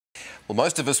Well,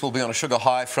 most of us will be on a sugar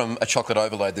high from a chocolate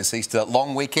overload this Easter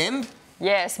long weekend.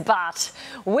 Yes, but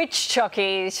which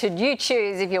chockies should you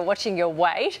choose if you're watching your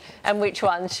weight, and which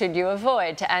ones should you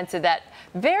avoid? To answer that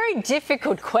very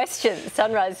difficult question,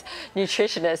 Sunrise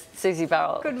nutritionist Susie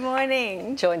Burrell. Good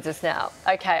morning. Joins us now.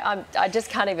 Okay, I just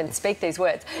can't even speak these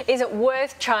words. Is it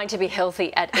worth trying to be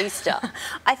healthy at Easter?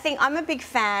 I think I'm a big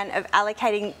fan of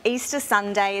allocating Easter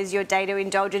Sunday as your day to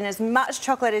indulge in as much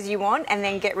chocolate as you want and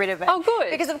then get rid of it. Oh,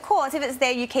 good. Because of course, if it's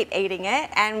there, you keep eating it.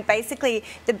 And basically,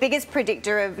 the biggest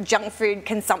predictor of junk food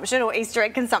consumption or Easter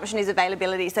egg consumption is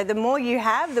availability. So the more you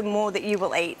have, the more that you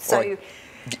will eat. So. Right.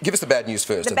 Give us the bad news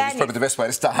first. That's probably the best way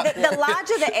to start. The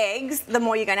larger the eggs, the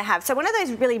more you're going to have. So one of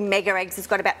those really mega eggs has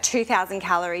got about 2,000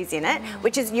 calories in it,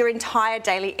 which is your entire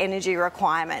daily energy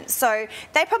requirement. So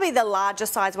they're probably the larger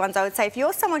size ones, I would say. If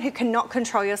you're someone who cannot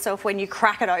control yourself when you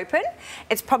crack it open,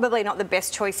 it's probably not the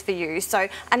best choice for you. So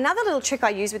another little trick I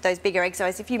use with those bigger eggs, though,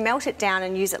 is if you melt it down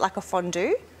and use it like a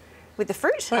fondue, with the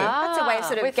fruit. That's a way of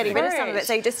sort of getting rid of some of it,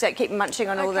 so you just don't keep munching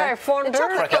on all the fondue.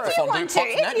 Crack out the fondue pots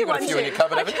now. You've got a few in your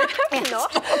cupboard, haven't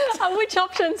you? Which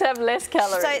options have less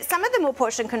calories? So some of the more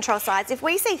portion control sides, if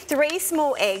we see 3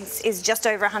 small eggs is just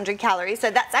over 100 calories,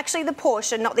 so that's actually the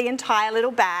portion, not the entire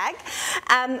little bag,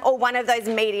 or one of those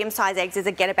medium-sized eggs is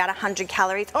again about 100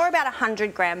 calories, or about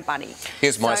 100-gram bunny.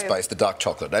 Here's my space, the dark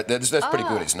chocolate. That's pretty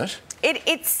good, isn't it?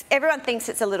 It's everyone thinks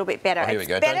it's a little bit better. Oh, here we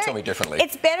go. Don't tell me differently.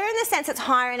 It's better in the sense it's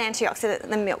higher in antioxidant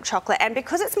than milk chocolate, and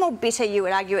because it's more bitter, you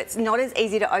would argue it's not as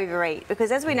easy to overeat,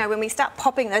 because as we know, when we start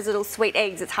popping those little sweet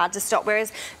eggs, it's hard to stop,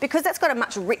 whereas because that's got a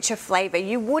much richer flavour,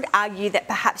 you would argue that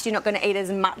perhaps you're not going to eat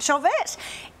as much of it.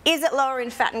 Is it lower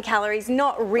in fat and calories?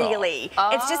 Not really.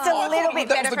 It's just a little bit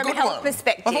better from a health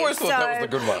perspective. I've always thought that was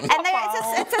the good one. And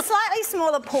it's a slightly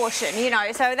smaller portion, you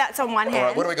know, so that's on one hand. All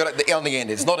right, what do we got on the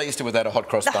end? It's not Easter without a hot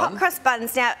cross bun. The hot cross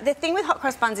buns. Now, the thing with hot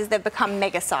cross buns is they've become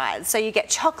mega sized. So you get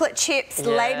chocolate chips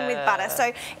laden with butter.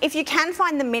 So if you can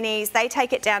find the minis, they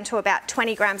take it down to about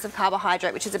 20 grams of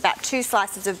carbohydrate, which is about 2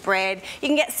 slices of bread. You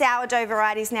can get sourdough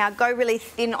varieties now. Go really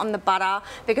thin on the butter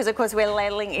because, of course, we're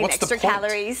ladling in extra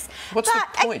calories. What's the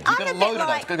point? You've got to load it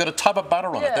up. You've got a tub of butter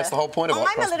on it. That's the whole point of hot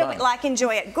cross bun. I'm a little bit like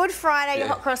enjoy it. Good Friday, your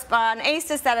hot cross bun,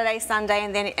 Easter, Saturday, Sunday,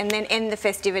 and then end the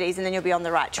festivities, and then you'll be on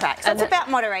the right track. So it's about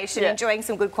moderation, enjoying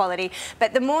some good quality.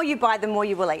 But the more you buy, the more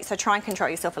you will eat. So try and control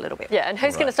yourself a little bit. Yeah, and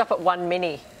who's going to stop at 1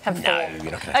 mini? Have 4. No,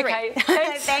 you're not going to. Okay.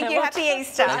 Thank you. Happy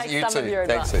Easter. You too.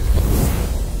 Thanks, Susie.